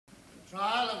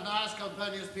Trial of Gnaeus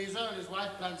Calpurnius Piso and his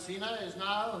wife Plancina is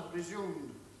now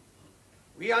resumed.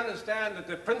 We understand that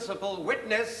the principal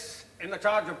witness in the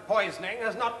charge of poisoning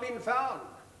has not been found.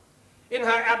 In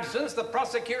her absence, the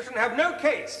prosecution have no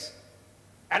case,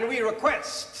 and we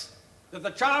request that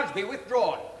the charge be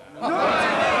withdrawn.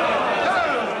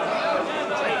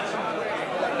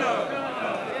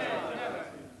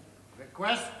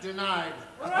 Request denied.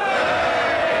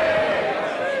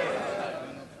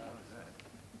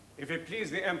 If it please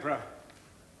the Emperor,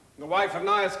 the wife of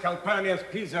Gnaeus Calpurnius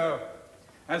Piso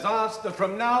has asked that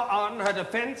from now on her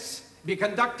defense be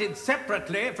conducted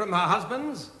separately from her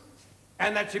husband's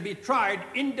and that she be tried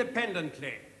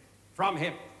independently from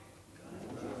him.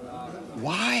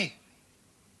 Why?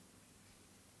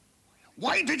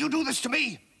 Why did you do this to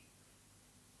me?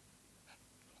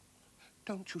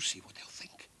 Don't you see what they'll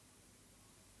think?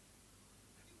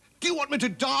 Do you want me to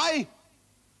die?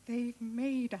 They've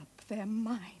made up their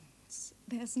minds.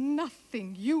 There's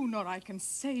nothing you nor I can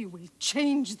say will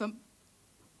change them.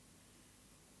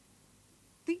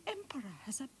 The Emperor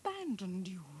has abandoned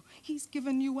you. He's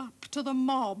given you up to the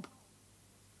mob.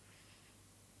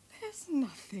 There's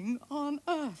nothing on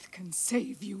earth can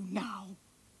save you now.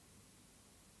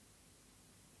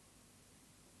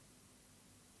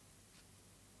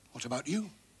 What about you?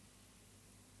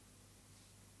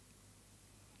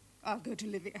 I'll go to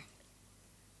Livia.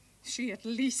 She at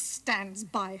least stands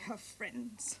by her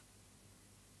friends.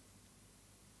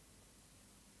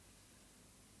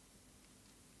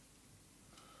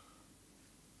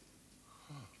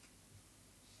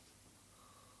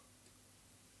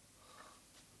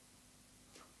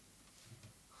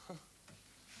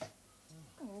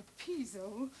 Oh,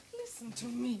 Piso, listen to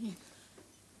me.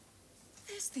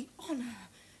 There's the honor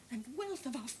and wealth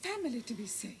of our family to be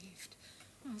saved.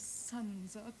 Our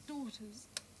sons, our daughters,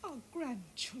 our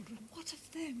grandchildren. What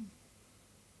of them?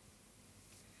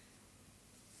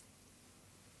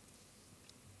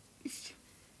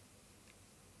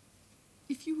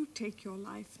 If you take your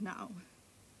life now,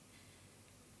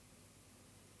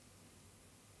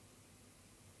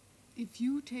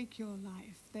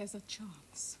 there's a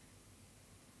chance.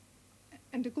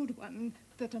 And a good one,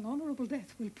 that an honorable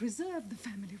death will preserve the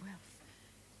family wealth.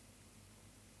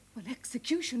 Well,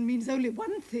 execution means only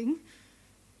one thing.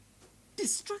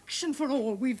 Destruction for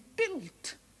all we've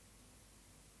built.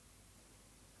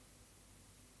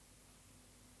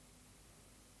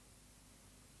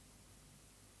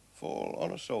 Fall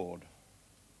on a sword.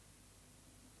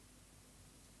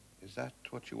 Is that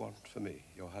what you want for me,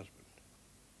 your husband?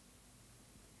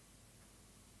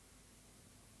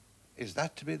 Is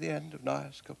that to be the end of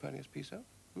Gnaeus Calpurnius Piso?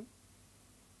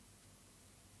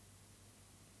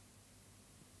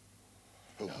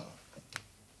 No.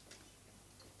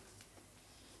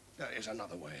 There is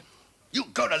another way. You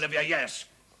go to Livia, yes.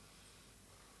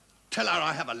 Tell her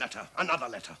I have a letter, another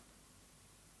letter.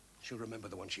 She'll remember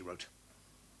the one she wrote.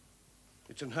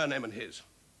 It's in her name and his.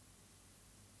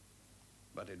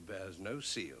 But it bears no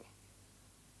seal.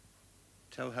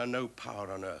 Tell her no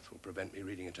power on earth will prevent me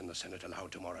reading it in the Senate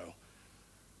aloud tomorrow,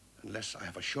 unless I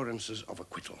have assurances of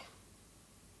acquittal.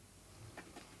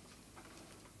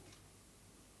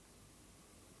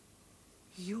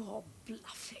 You're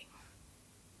bluffing.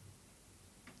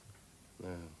 No.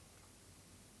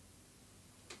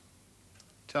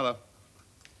 Tell her.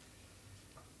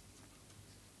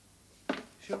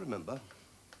 She'll remember.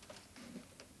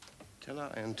 Tell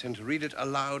her I intend to read it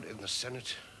aloud in the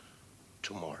Senate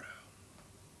tomorrow.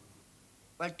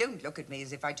 Well, don't look at me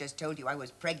as if I just told you I was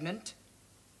pregnant.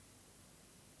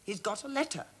 He's got a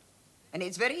letter, and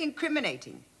it's very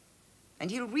incriminating. And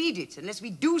he'll read it unless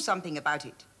we do something about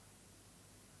it.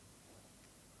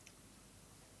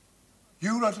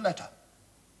 You wrote a letter?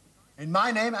 In my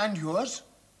name and yours?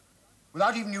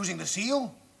 Without even using the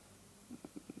seal?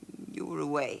 You were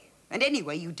away. And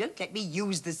anyway, you don't let me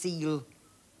use the seal.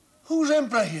 Who's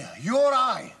emperor here? You or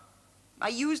I? I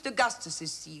used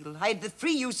Augustus's seal. I had the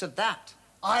free use of that.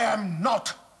 I am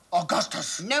not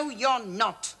Augustus. No, you're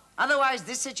not. Otherwise,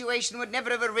 this situation would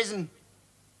never have arisen.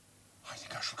 I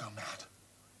think I shall go mad.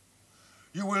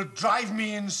 You will drive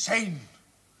me insane.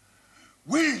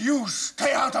 Will you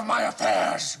stay out of my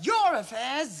affairs? Your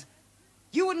affairs?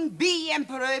 You wouldn't be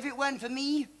emperor if it weren't for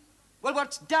me. Well,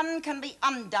 what's done can be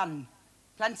undone.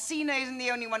 Plancina isn't the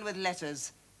only one with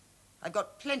letters. I've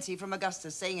got plenty from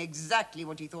Augustus saying exactly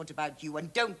what he thought about you,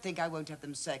 and don't think I won't have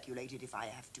them circulated if I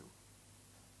have to.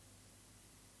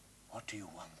 What do you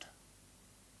want?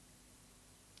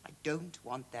 I don't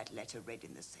want that letter read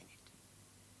in the Senate.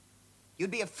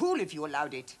 You'd be a fool if you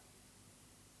allowed it.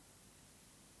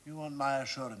 You want my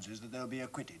assurances that they'll be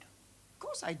acquitted? Of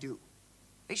course I do.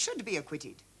 They should be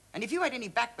acquitted. And if you had any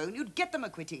backbone, you'd get them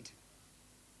acquitted.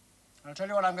 I'll tell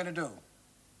you what I'm going to do.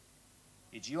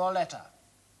 It's your letter.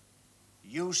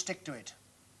 You stick to it.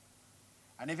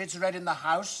 And if it's read in the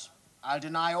House, I'll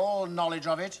deny all knowledge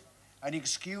of it and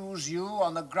excuse you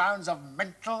on the grounds of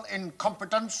mental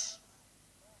incompetence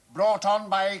brought on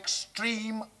by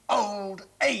extreme old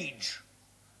age.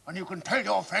 And you can tell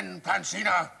your friend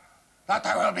Plancina that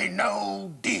there will be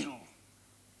no deal.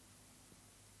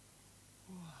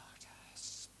 What a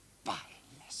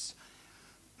spineless,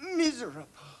 miserable,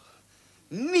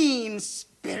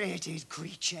 mean-spirited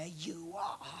creature you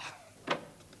are.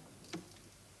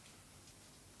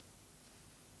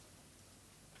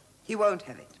 He won't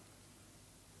have it.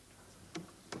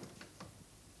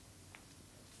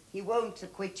 He won't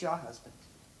acquit your husband.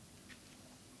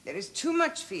 There is too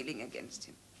much feeling against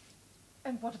him.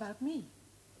 And what about me?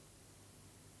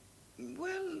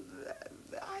 Well,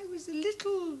 I was a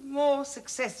little more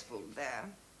successful there.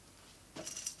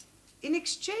 In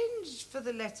exchange for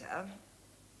the letter,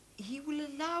 he will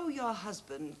allow your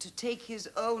husband to take his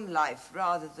own life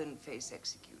rather than face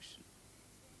execution.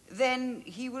 Then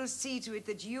he will see to it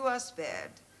that you are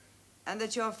spared and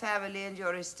that your family and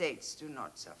your estates do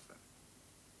not suffer.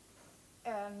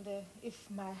 And if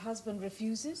my husband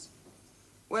refuses?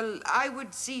 Well, I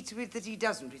would see to it that he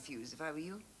doesn't refuse if I were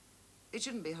you. It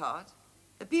shouldn't be hard.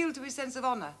 Appeal to his sense of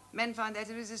honor. Men find that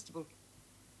irresistible.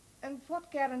 And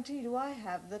what guarantee do I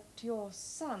have that your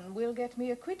son will get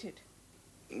me acquitted?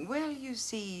 Well, you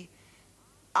see,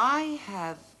 I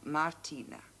have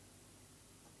Martina.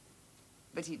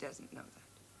 But he doesn't know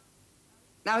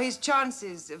that. Now, his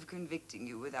chances of convicting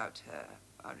you without her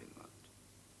are remote.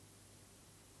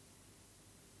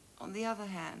 On the other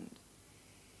hand,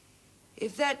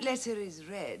 if that letter is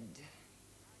read,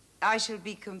 I shall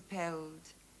be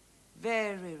compelled,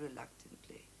 very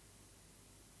reluctantly,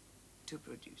 to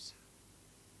produce her.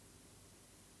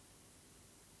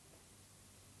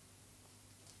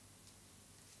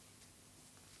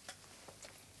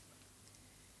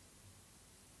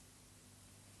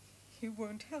 He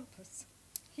won't help us.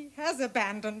 He has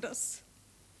abandoned us.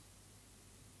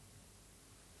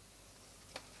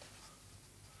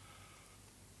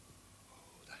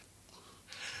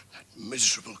 That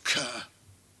miserable cur.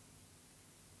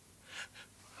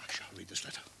 I shall read this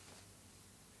letter.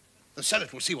 The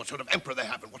Senate will see what sort of emperor they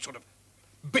have and what sort of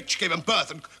bitch gave him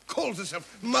birth and calls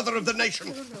herself mother of the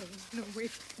nation. No,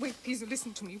 wait, please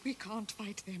listen to me. We can't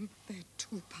fight them. They're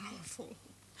too powerful.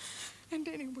 And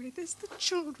anyway, there's the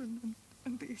children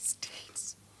and the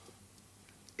estates.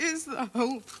 Is the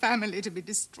whole family to be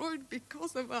destroyed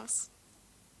because of us?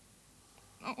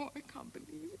 Oh, I can't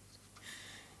believe it.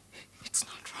 It's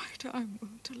not right. I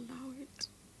won't allow it.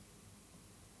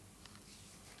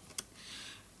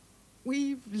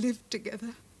 We've lived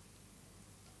together.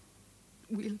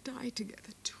 We'll die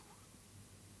together, too.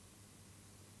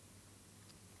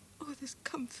 Oh, there's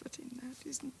comfort in that,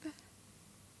 isn't there?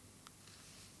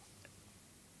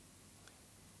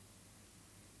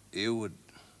 You would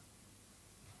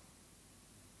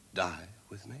die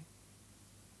with me?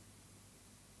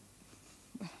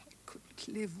 Well, I couldn't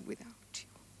live without you.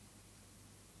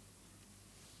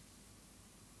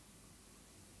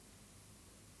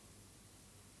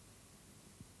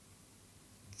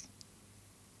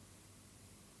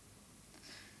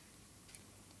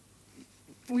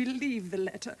 We'll leave the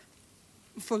letter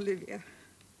for Livia.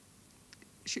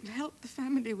 She'll help the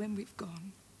family when we've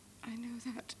gone. I know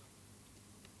that.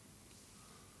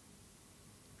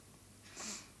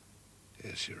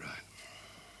 Yes, you're right.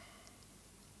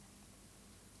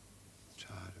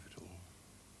 Tired of it all.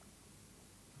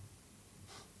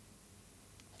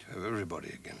 To have everybody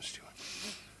against you.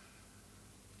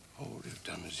 All you've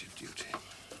done is your duty.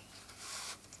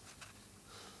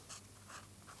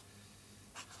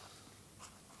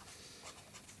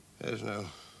 There's no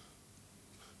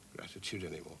gratitude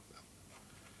anymore.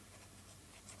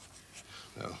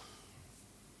 No.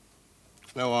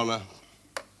 No honor.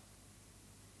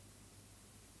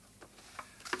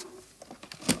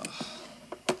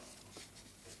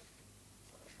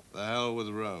 The hell with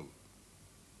Rome.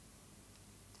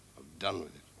 I'm done with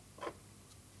it.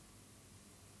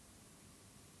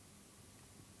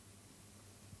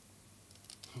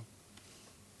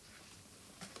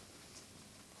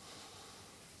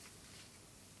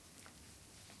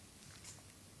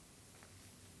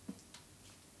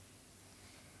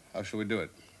 How shall we do it?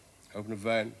 Open a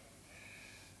vein?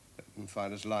 Let them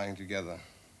find us lying together.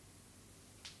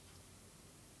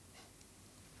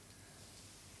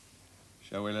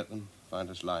 Shall we let them find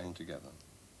us lying together?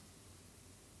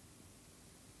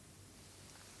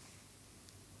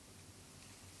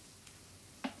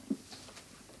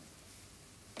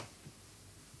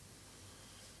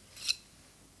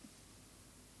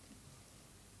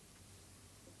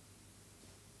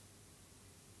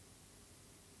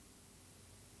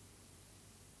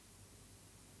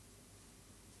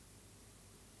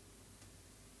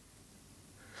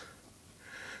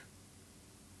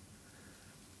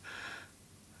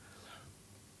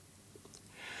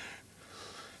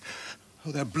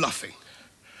 Oh, they're bluffing.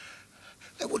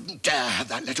 They wouldn't dare have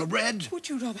that letter read. Would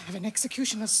you rather have an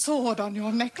executioner's sword on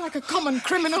your neck like a common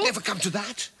criminal? It'll never come to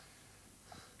that.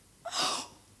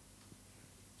 Oh,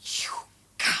 you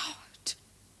coward.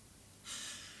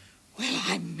 Well,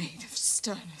 I'm made of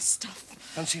sterner stuff.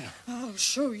 Francina. I'll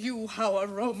show you how a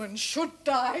Roman should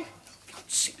die.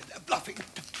 Francina, they're bluffing.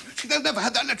 See, they'll never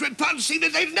have that letter in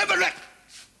Francina. They'd never let...